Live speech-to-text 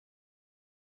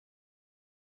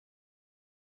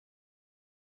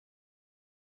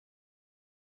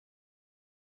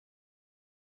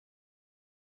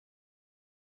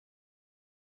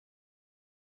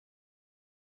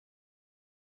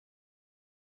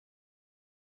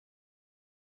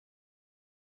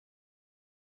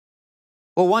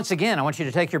Well, once again, I want you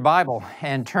to take your Bible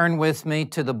and turn with me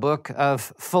to the book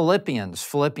of Philippians,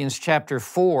 Philippians chapter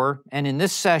 4. And in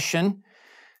this session,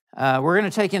 we're going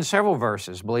to take in several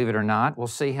verses, believe it or not. We'll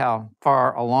see how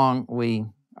far along we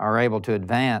are able to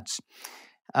advance.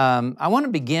 I want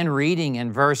to begin reading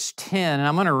in verse 10, and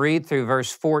I'm going to read through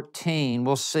verse 14.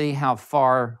 We'll see how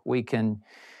far we can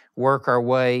work our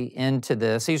way into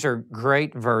this. These are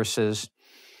great verses.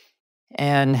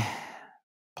 And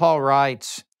Paul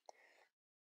writes,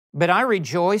 "But I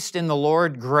rejoiced in the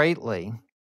Lord greatly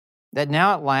that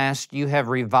now at last you have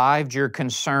revived your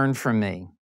concern for me.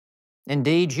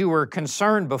 Indeed, you were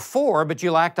concerned before, but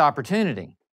you lacked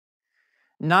opportunity.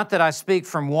 Not that I speak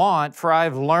from want, for I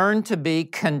have learned to be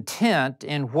content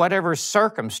in whatever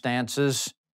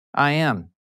circumstances I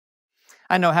am.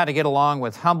 I know how to get along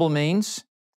with humble means,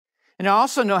 and I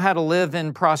also know how to live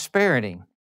in prosperity.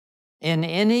 In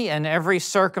any and every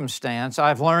circumstance,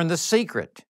 I've learned the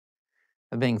secret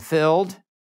of being filled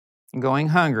and going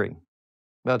hungry,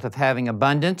 both of having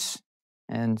abundance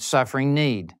and suffering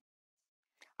need.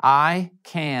 I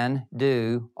can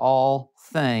do all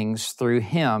things through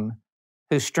Him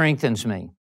who strengthens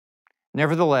me.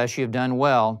 Nevertheless, you have done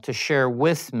well to share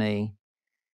with me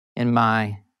in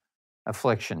my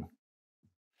affliction."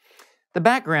 The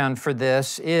background for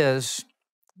this is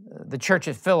the church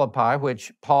at Philippi,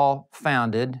 which Paul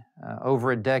founded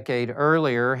over a decade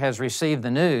earlier, has received the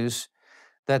news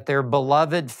that their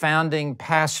beloved founding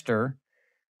pastor,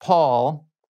 Paul,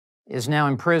 is now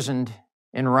imprisoned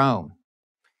in Rome.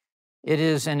 It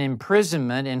is an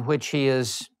imprisonment in which he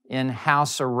is in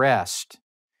house arrest.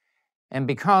 And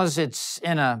because it's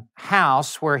in a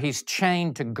house where he's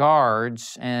chained to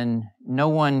guards and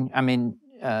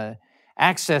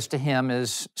access to him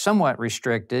is somewhat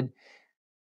restricted,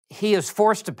 he is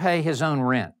forced to pay his own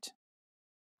rent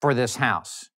for this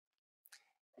house.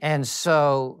 And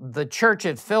so the church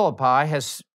at Philippi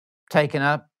has taken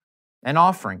up an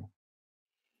offering,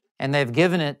 and they've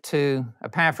given it to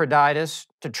Epaphroditus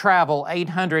to travel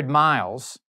 800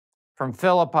 miles from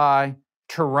Philippi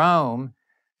to Rome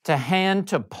to hand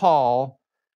to Paul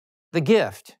the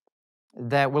gift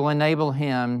that will enable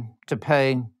him to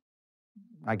pay,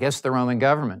 I guess, the Roman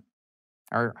government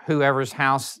or whoever's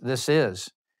house this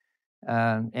is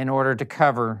in order to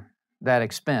cover that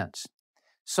expense.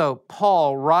 So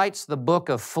Paul writes the book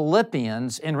of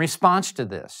Philippians in response to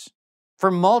this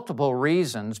for multiple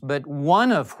reasons, but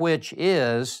one of which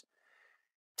is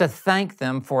to thank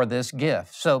them for this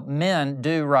gift. So men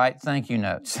do write thank you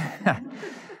notes.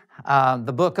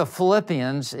 The book of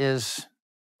Philippians is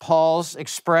Paul's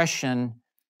expression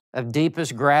of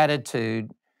deepest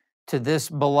gratitude to this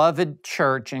beloved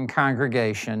church and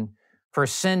congregation for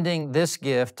sending this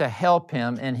gift to help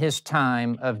him in his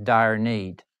time of dire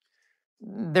need.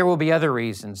 There will be other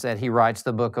reasons that he writes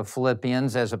the book of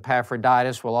Philippians, as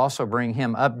Epaphroditus will also bring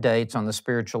him updates on the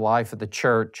spiritual life of the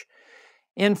church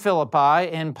in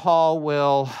Philippi, and Paul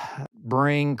will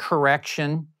bring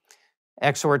correction,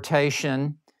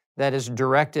 exhortation that is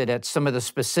directed at some of the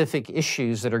specific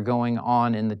issues that are going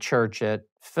on in the church at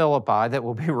Philippi that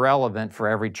will be relevant for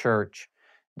every church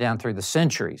down through the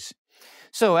centuries.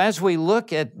 So as we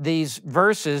look at these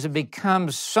verses, it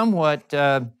becomes somewhat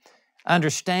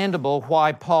understandable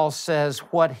why Paul says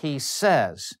what he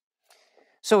says.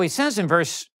 So he says in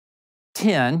verse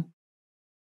 10,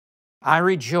 "I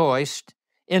rejoiced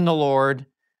in the Lord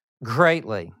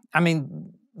greatly." I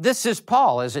mean, this is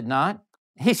Paul, is it not?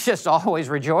 He's just always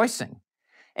rejoicing.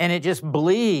 And it just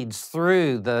bleeds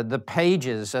through the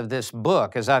pages of this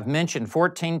book. As I've mentioned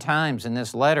 14 times in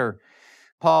this letter,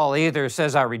 Paul either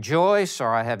says, "I rejoice,"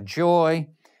 or "I have joy."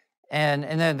 And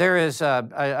then there is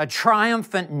a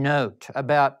triumphant note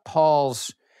about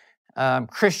Paul's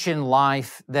Christian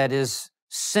life that is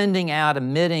sending out,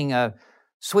 emitting a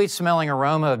sweet-smelling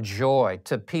aroma of joy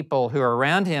to people who are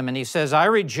around him. And he says, "I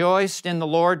rejoiced in the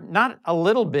Lord," not a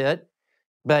little bit,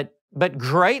 but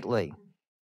greatly,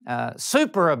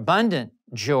 super abundant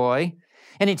joy.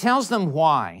 And he tells them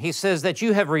why. He says that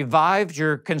you have revived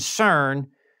your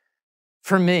concern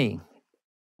for me,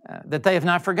 that they have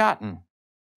not forgotten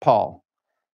Paul,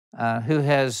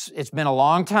 it's been a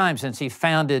long time since he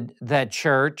founded that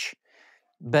church,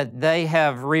 but they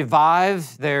have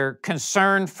revived their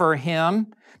concern for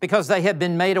him because they have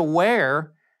been made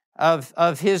aware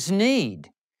of his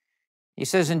need. He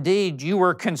says, "Indeed, you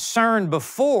were concerned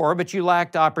before, but you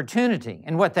lacked opportunity."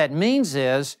 And what that means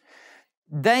is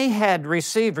they had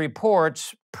received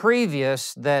reports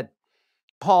previous that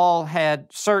Paul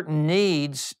had certain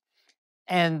needs,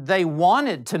 and they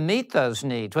wanted to meet those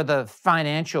needs with a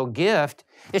financial gift.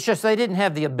 It's just they didn't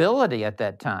have the ability at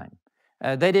that time.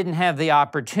 They didn't have the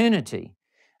opportunity.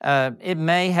 It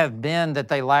may have been that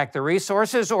they lacked the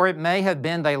resources, or it may have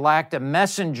been they lacked a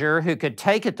messenger who could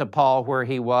take it to Paul where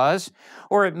he was,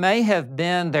 or it may have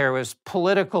been there was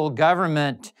political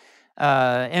government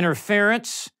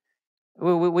interference.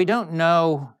 We don't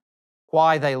know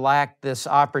why they lacked this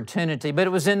opportunity, but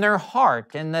it was in their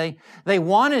heart, and they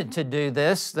wanted to do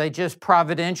this. They just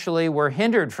providentially were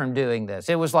hindered from doing this.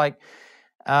 It was like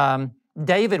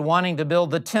David wanting to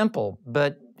build the temple,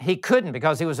 but he couldn't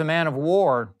because he was a man of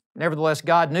war. Nevertheless,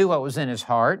 God knew what was in his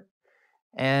heart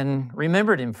and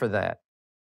remembered him for that.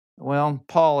 Well,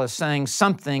 Paul is saying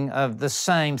something of the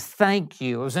same. Thank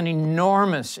you. It was an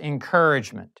enormous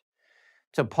encouragement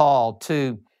to Paul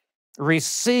to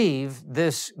receive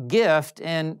this gift,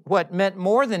 and what meant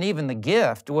more than even the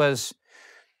gift was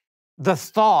the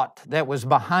thought that was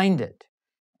behind it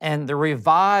and the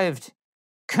revived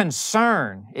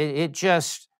concern. It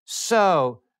just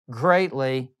so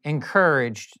greatly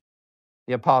encouraged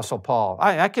the Apostle Paul.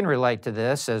 I can relate to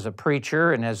this as a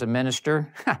preacher and as a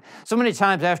minister. So many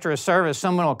times after a service,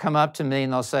 someone will come up to me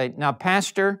and they'll say, "Now,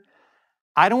 Pastor,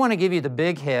 I don't want to give you the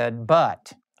big head,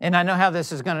 but..." And I know how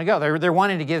this is going to go. They're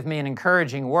wanting to give me an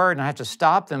encouraging word, and I have to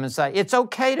stop them and say, "It's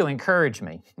okay to encourage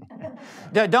me.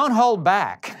 Don't hold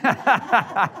back.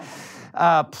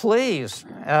 Please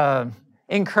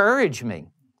encourage me."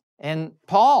 And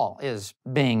Paul is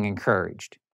being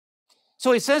encouraged.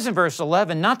 So he says in verse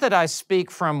 11, "Not that I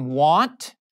speak from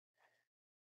want,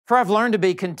 for I've learned to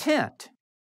be content."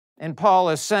 And Paul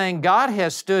is saying, God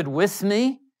has stood with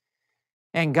me,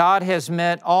 and God has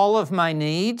met all of my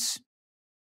needs.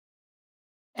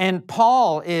 And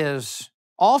Paul is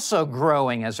also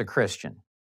growing as a Christian.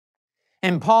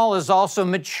 And Paul is also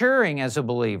maturing as a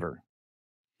believer.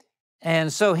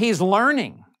 And so he's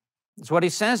learning. That's what he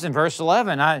says in verse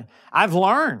 11. I've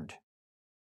learned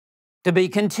to be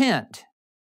content.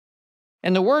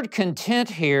 And the word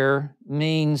content here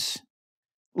means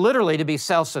literally to be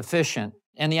self-sufficient.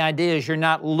 And the idea is you're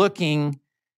not looking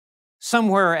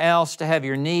somewhere else to have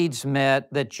your needs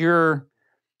met, that you're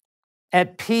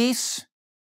at peace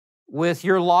with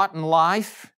your lot in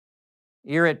life.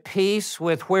 You're at peace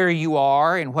with where you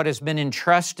are and what has been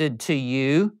entrusted to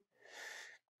you.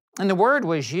 And the word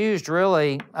was used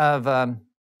really of a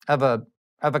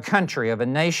country, of a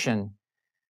nation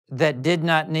that did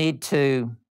not need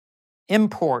to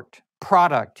import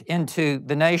product into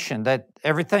the nation, that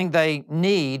everything they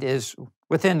need is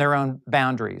within their own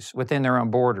boundaries, within their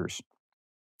own borders.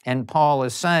 And Paul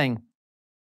is saying,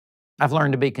 I've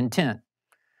learned to be content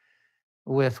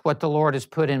with what the Lord has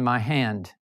put in my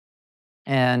hand.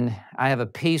 And I have a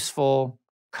peaceful,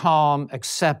 calm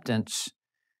acceptance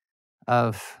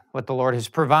of what the Lord has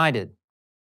provided.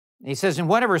 He says, in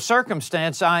whatever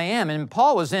circumstance I am, and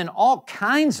Paul was in all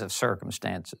kinds of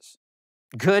circumstances,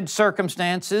 good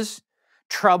circumstances,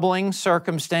 troubling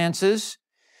circumstances,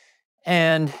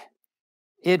 and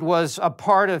it was a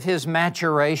part of his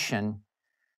maturation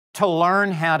to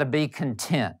learn how to be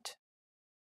content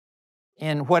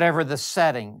in whatever the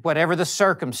setting, whatever the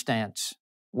circumstance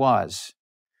was.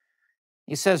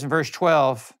 He says in verse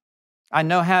 12, I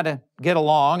know how to get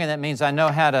along, and that means I know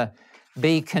how to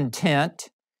be content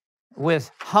with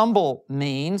humble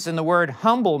means. And the word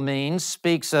humble means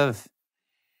speaks of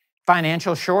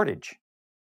financial shortage,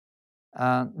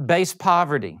 base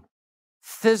poverty,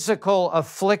 physical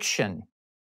affliction,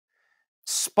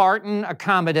 Spartan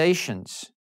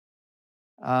accommodations,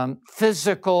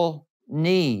 physical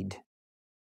need,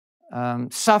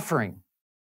 suffering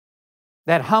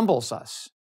that humbles us.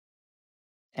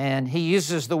 And he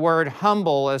uses the word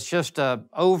humble as just an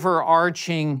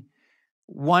overarching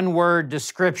one-word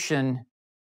description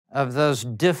of those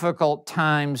difficult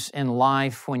times in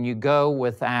life when you go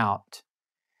without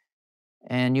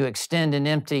and you extend an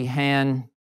empty hand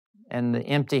and the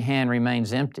empty hand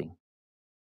remains empty.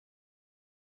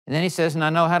 And then he says, and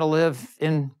I know how to live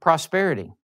in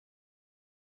prosperity.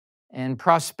 And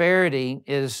prosperity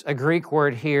is a Greek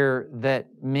word here that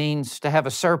means to have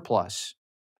a surplus.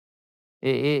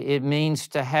 It means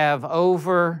to have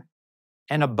over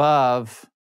and above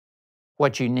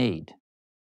what you need.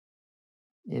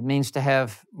 It means to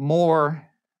have more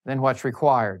than what's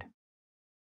required,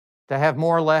 to have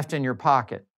more left in your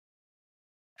pocket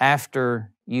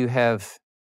after you have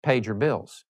paid your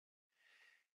bills.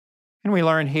 And we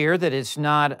learn here that it's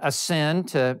not a sin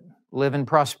to live in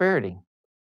prosperity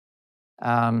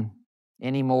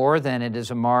any more than it is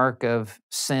a mark of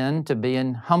sin to be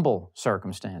in humble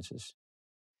circumstances.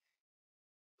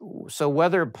 So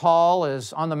whether Paul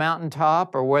is on the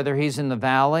mountaintop or whether he's in the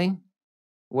valley,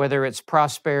 whether it's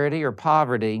prosperity or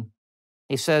poverty,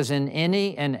 he says in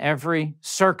any and every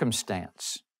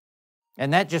circumstance,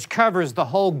 And that just covers the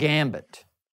whole gambit.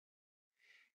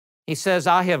 He says,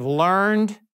 I have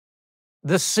learned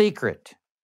the secret.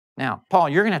 Now, Paul,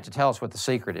 you're going to have to tell us what the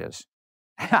secret is.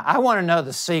 I want to know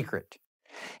the secret.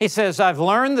 He says, I've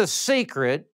learned the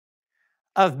secret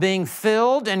of being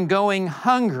filled and going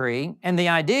hungry. And the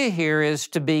idea here is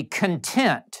to be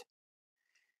content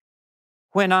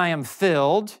when I am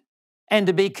filled and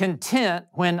to be content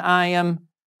when I am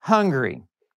hungry.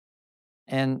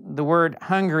 And the word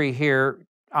hungry here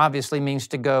obviously means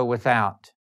to go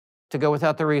without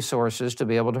the resources to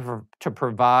be able to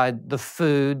provide the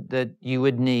food that you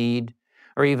would need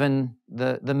or even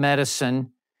the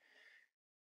medicine.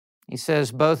 He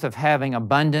says both of having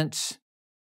abundance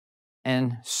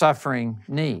and suffering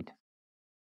need.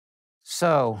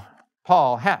 So,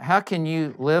 Paul, how can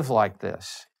you live like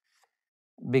this?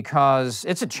 Because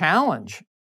it's a challenge,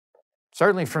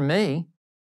 certainly for me,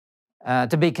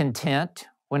 to be content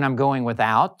when I'm going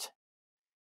without.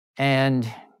 And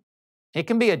it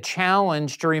can be a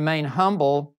challenge to remain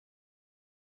humble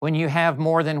when you have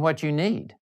more than what you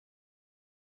need.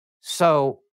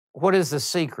 So, what is the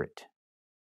secret?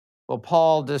 Well,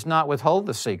 Paul does not withhold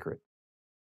the secret.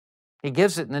 He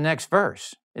gives it in the next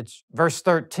verse. It's verse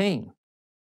 13.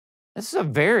 This is a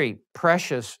very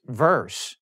precious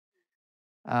verse.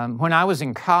 When I was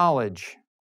in college,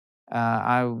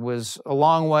 I was a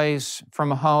long ways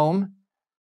from home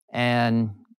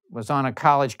and was on a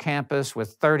college campus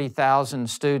with 30,000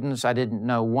 students. I didn't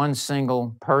know one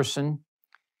single person.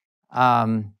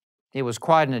 It was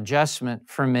quite an adjustment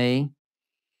for me.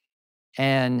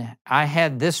 And I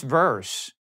had this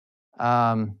verse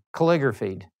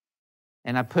calligraphied,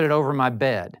 and I put it over my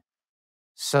bed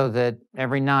so that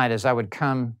every night as I would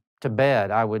come to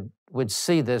bed, I would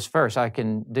see this verse. I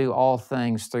can do all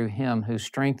things through Him who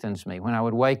strengthens me. When I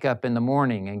would wake up in the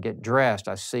morning and get dressed,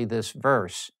 I see this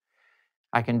verse.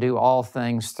 I can do all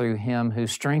things through Him who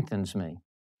strengthens me.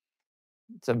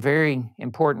 It's a very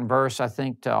important verse, I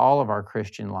think, to all of our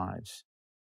Christian lives.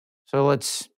 So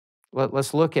let's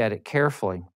look at it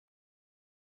carefully.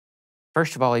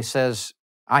 First of all, he says,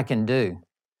 I can do.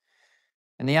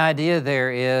 And the idea there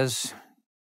is,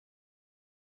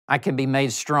 I can be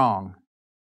made strong.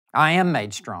 I am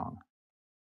made strong.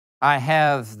 I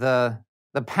have the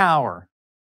power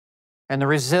and the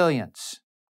resilience.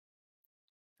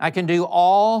 I can do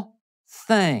all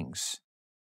things.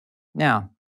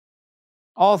 Now,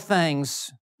 all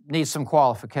things need some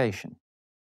qualification.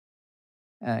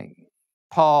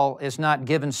 Paul is not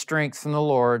given strength from the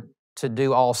Lord to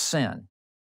do all sin.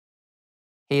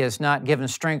 He is not given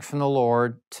strength from the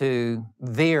Lord to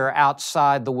veer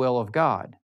outside the will of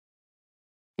God.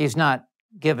 He's not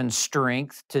given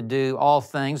strength to do all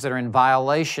things that are in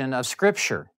violation of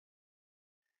Scripture.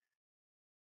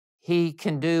 He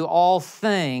can do all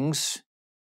things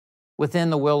within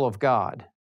the will of God.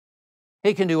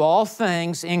 He can do all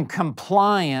things in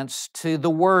compliance to the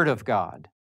Word of God.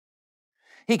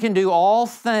 He can do all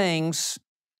things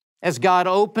as God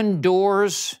opened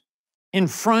doors in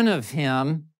front of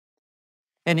him,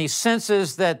 and he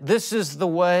senses that this is the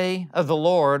way of the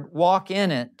Lord, walk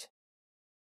in it,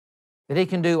 that he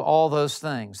can do all those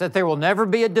things, that there will never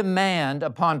be a demand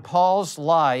upon Paul's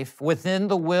life within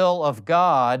the will of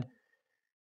God,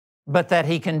 but that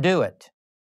he can do it.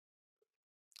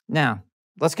 Now,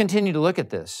 let's continue to look at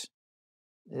this.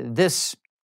 This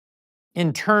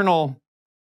internal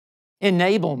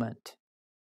enablement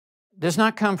does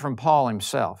not come from Paul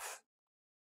himself.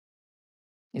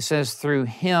 He says, through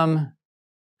Him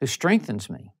who strengthens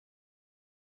me.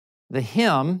 The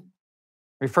Him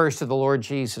refers to the Lord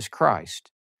Jesus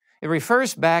Christ. It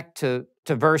refers back to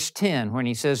verse 10 when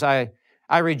he says, I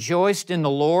rejoiced in the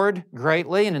Lord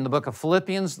greatly. And in the book of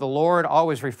Philippians, the Lord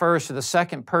always refers to the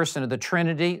second person of the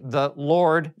Trinity, the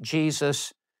Lord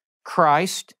Jesus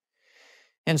Christ.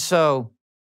 And so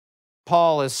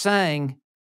Paul is saying,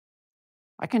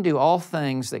 I can do all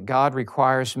things that God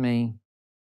requires me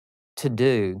to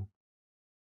do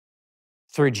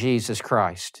through Jesus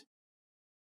Christ,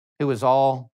 who is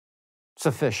all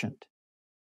sufficient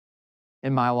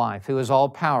in my life, who is all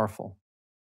powerful.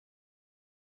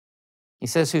 He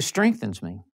says, who strengthens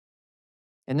me.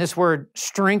 And this word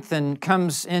strengthen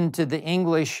comes into the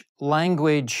English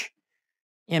language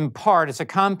in part. It's a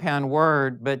compound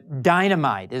word, but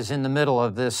dynamite is in the middle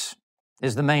of this,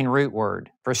 is the main root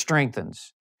word for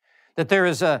strengthens. That there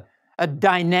is a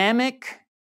dynamic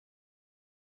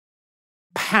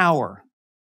power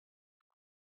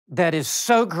that is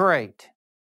so great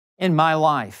in my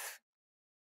life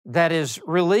that is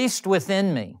released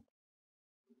within me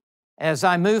as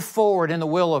I move forward in the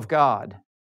will of God,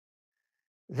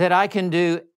 that I can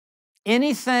do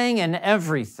anything and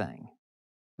everything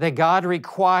that God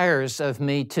requires of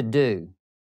me to do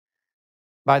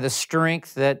by the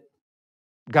strength that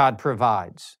God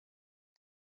provides.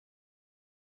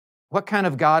 What kind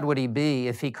of God would He be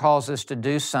if He calls us to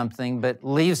do something but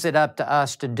leaves it up to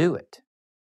us to do it?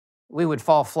 We would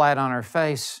fall flat on our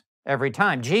face every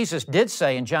time. Jesus did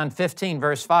say in John 15,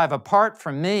 verse 5, apart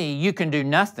from me, you can do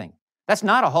nothing. That's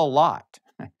not a whole lot.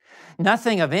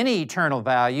 Nothing of any eternal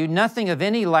value, nothing of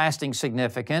any lasting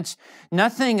significance,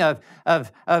 nothing of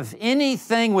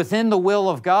anything within the will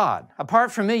of God.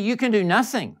 Apart from me, you can do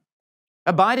nothing.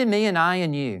 Abide in me and I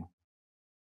in you.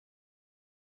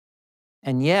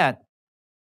 And yet,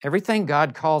 everything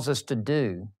God calls us to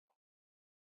do,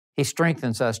 He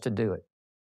strengthens us to do it.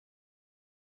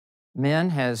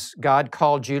 Men, has God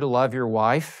called you to love your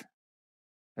wife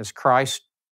as Christ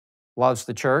loves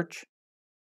the church?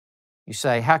 You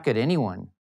say, how could anyone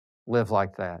live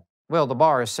like that? Well, the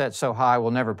bar is set so high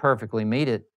we'll never perfectly meet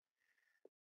it.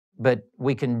 But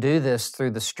we can do this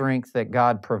through the strength that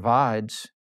God provides.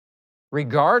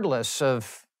 Regardless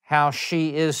of how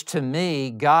she is to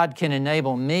me, God can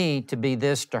enable me to be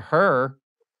this to her.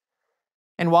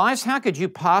 And wives, how could you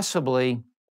possibly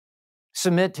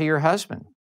submit to your husband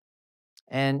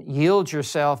and yield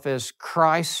yourself as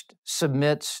Christ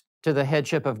submits to the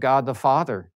headship of God the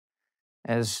Father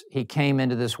as He came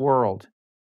into this world?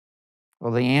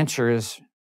 Well, the answer is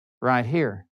right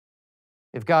here.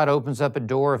 If God opens up a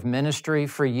door of ministry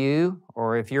for you,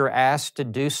 or if you're asked to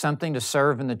do something to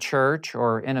serve in the church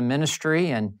or in a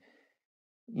ministry, and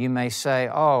you may say,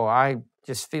 oh, I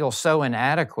just feel so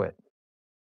inadequate.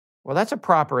 Well, that's a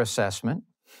proper assessment.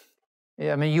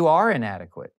 I mean, you are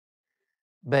inadequate,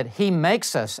 but He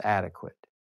makes us adequate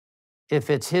if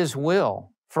it's His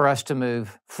will for us to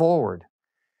move forward.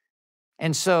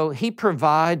 And so He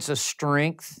provides a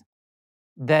strength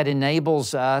that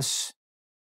enables us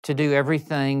to do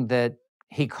everything that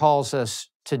He calls us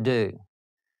to do.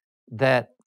 That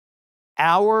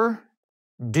our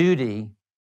duty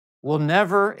will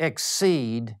never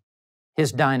exceed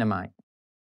His dynamite.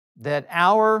 That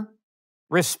our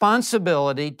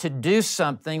responsibility to do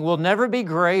something will never be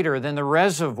greater than the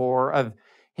reservoir of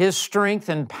His strength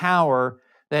and power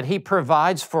that He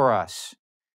provides for us.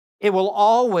 It will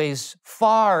always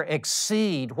far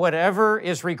exceed whatever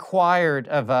is required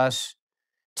of us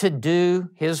to do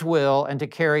His will and to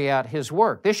carry out His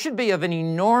work. This should be of an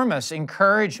enormous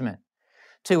encouragement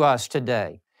to us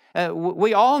today.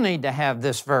 We all need to have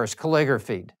this verse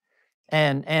calligraphied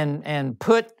and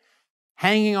put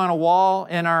hanging on a wall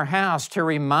in our house to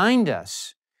remind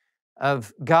us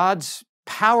of God's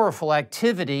powerful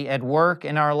activity at work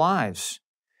in our lives.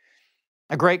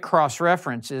 A great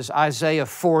cross-reference is Isaiah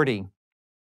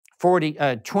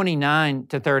 29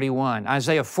 to 31.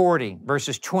 Isaiah 40,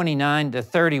 verses 29 to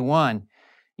 31.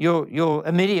 You'll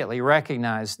immediately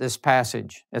recognize this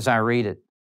passage as I read it.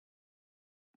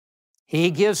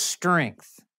 He gives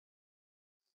strength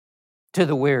to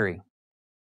the weary,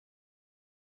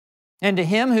 and to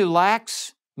him who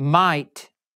lacks might,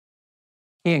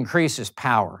 He increases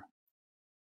power.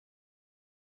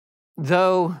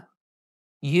 Though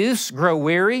youths grow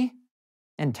weary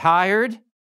and tired,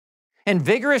 and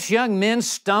vigorous young men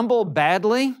stumble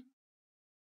badly,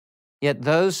 yet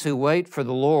those who wait for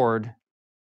the Lord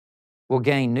will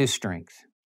gain new strength.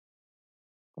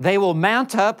 They will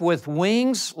mount up with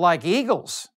wings like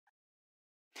eagles.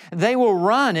 They will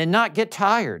run and not get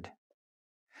tired.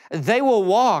 They will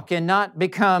walk and not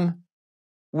become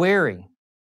weary.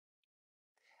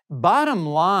 Bottom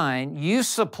line, you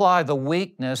supply the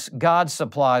weakness, God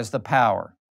supplies the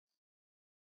power.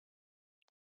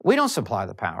 We don't supply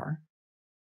the power.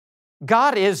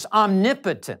 God is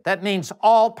omnipotent. That means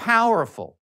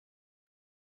all-powerful.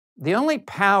 The only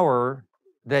power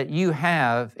that you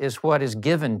have is what is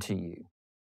given to you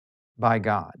by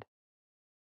God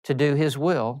to do His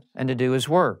will and to do His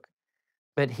work.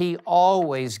 But He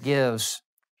always gives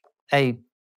a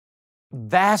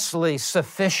vastly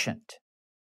sufficient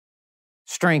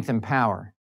strength and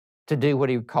power to do what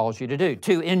He calls you to do,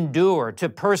 to endure, to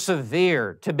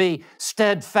persevere, to be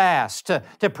steadfast,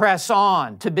 to press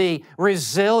on, to be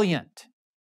resilient.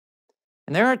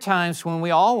 And there are times when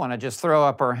we all want to just throw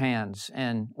up our hands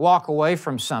and walk away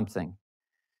from something.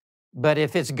 But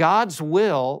if it's God's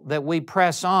will that we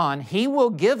press on, He will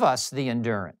give us the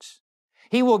endurance.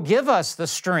 He will give us the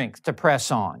strength to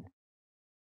press on.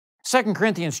 2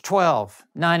 Corinthians 12,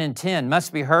 9 and 10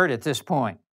 must be heard at this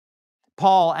point.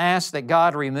 Paul asked that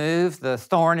God remove the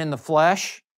thorn in the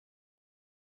flesh,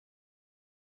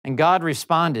 and God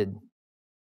responded,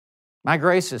 my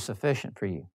grace is sufficient for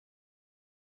you.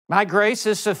 My grace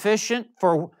is sufficient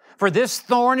for this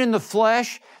thorn in the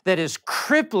flesh that is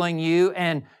crippling you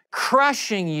and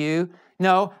crushing you.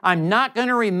 No, I'm not going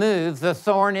to remove the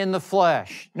thorn in the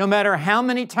flesh, no matter how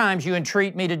many times you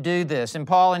entreat me to do this. And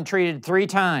Paul entreated 3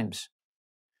 times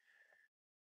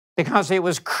because it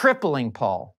was crippling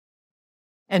Paul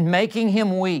and making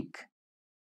him weak,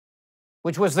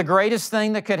 which was the greatest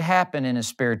thing that could happen in his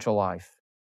spiritual life.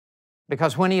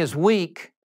 Because when he is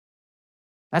weak,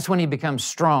 that's when he becomes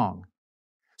strong.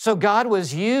 So God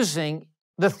was using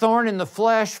the thorn in the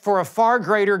flesh for a far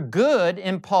greater good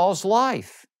in Paul's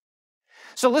life.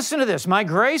 So listen to this. My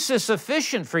grace is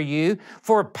sufficient for you,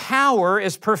 for power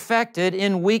is perfected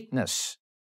in weakness.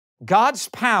 God's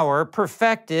power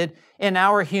perfected in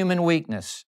our human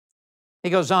weakness. He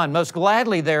goes on, most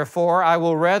gladly, therefore, I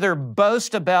will rather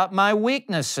boast about my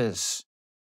weaknesses,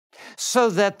 so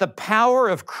that the power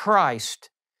of Christ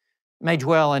may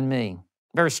dwell in me.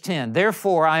 Verse 10,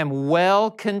 therefore I am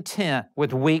well content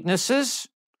with weaknesses,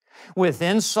 with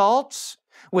insults,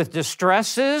 with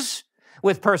distresses,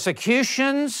 with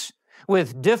persecutions,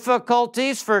 with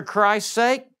difficulties for Christ's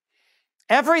sake.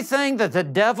 Everything that the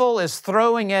devil is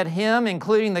throwing at him,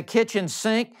 including the kitchen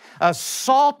sink,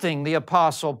 assaulting the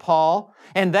Apostle Paul,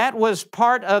 and that was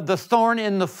part of the thorn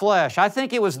in the flesh. I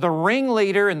think it was the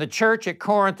ringleader in the church at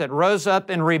Corinth that rose up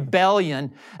in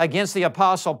rebellion against the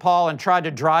Apostle Paul and tried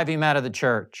to drive him out of the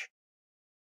church.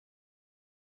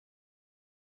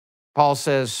 Paul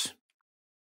says,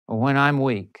 when I'm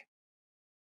weak,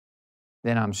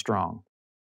 then I'm strong.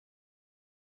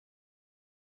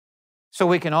 So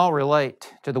we can all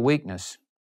relate to the weakness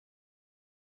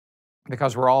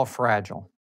because we're all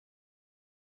fragile.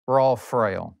 We're all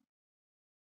frail.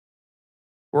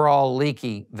 We're all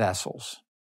leaky vessels.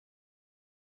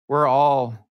 We're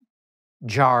all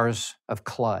jars of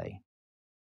clay.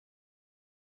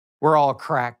 We're all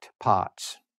cracked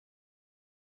pots.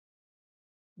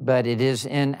 But it is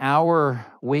in our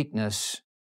weakness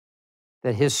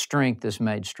that His strength is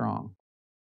made strong.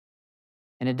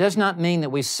 And it does not mean that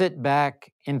we sit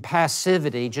back in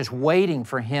passivity just waiting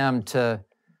for Him to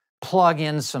plug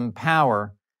in some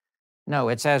power. No,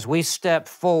 it's as we step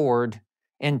forward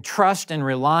in trust and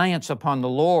reliance upon the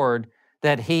Lord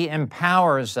that He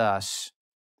empowers us.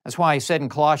 That's why He said in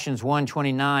Colossians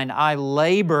 1:29, I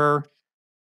labor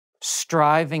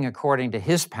striving according to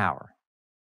His power,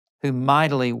 who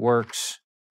mightily works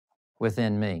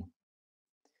within me.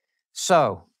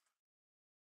 So,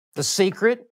 the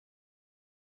secret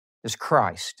is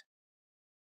Christ.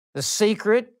 The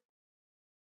secret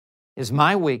is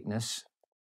my weakness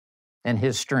and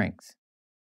His strength.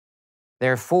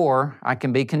 Therefore, I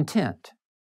can be content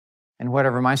in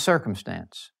whatever my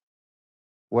circumstance,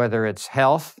 whether it's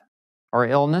health or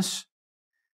illness,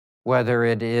 whether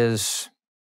it is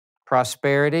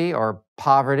prosperity or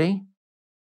poverty.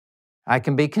 I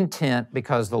can be content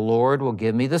because the Lord will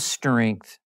give me the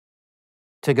strength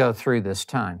to go through this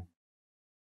time.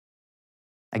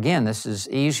 Again, this is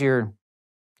easier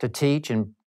to teach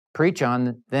and preach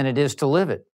on than it is to live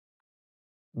it.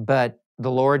 But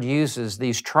the Lord uses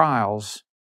these trials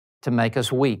to make us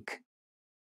weak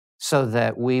so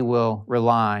that we will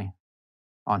rely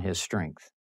on His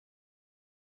strength.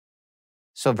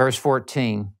 So verse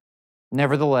 14,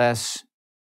 nevertheless,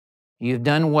 you've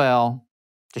done well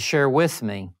to share with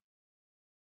me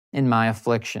in my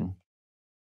affliction.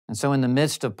 And so in the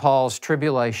midst of Paul's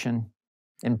tribulation,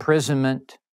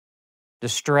 imprisonment,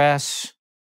 distress,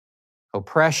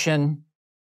 oppression,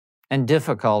 and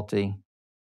difficulty,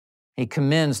 he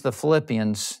commends the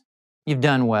Philippians, you've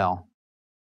done well.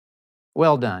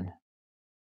 Well done.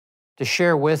 To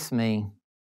share with me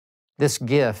this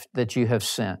gift that you have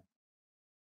sent.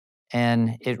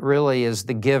 And it really is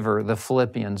the giver, the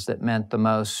Philippians, that meant the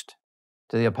most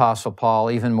to the Apostle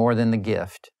Paul, even more than the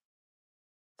gift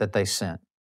that they sent.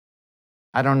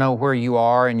 I don't know where you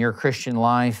are in your Christian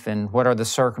life and what are the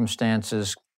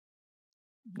circumstances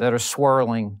that are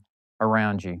swirling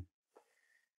around you.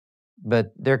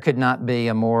 But there could not be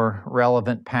a more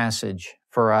relevant passage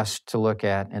for us to look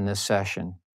at in this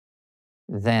session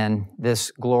than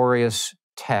this glorious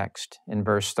text in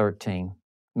verse 13.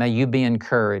 May you be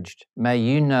encouraged. May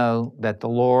you know that the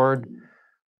Lord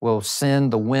will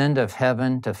send the wind of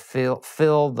heaven to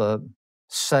fill the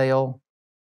sail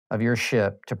of your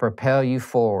ship, to propel you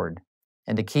forward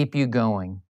and to keep you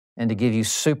going and to give you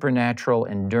supernatural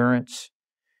endurance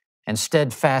and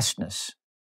steadfastness,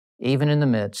 even in the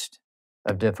midst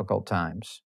of difficult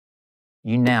times.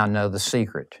 You now know the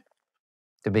secret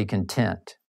to be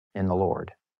content in the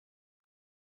Lord.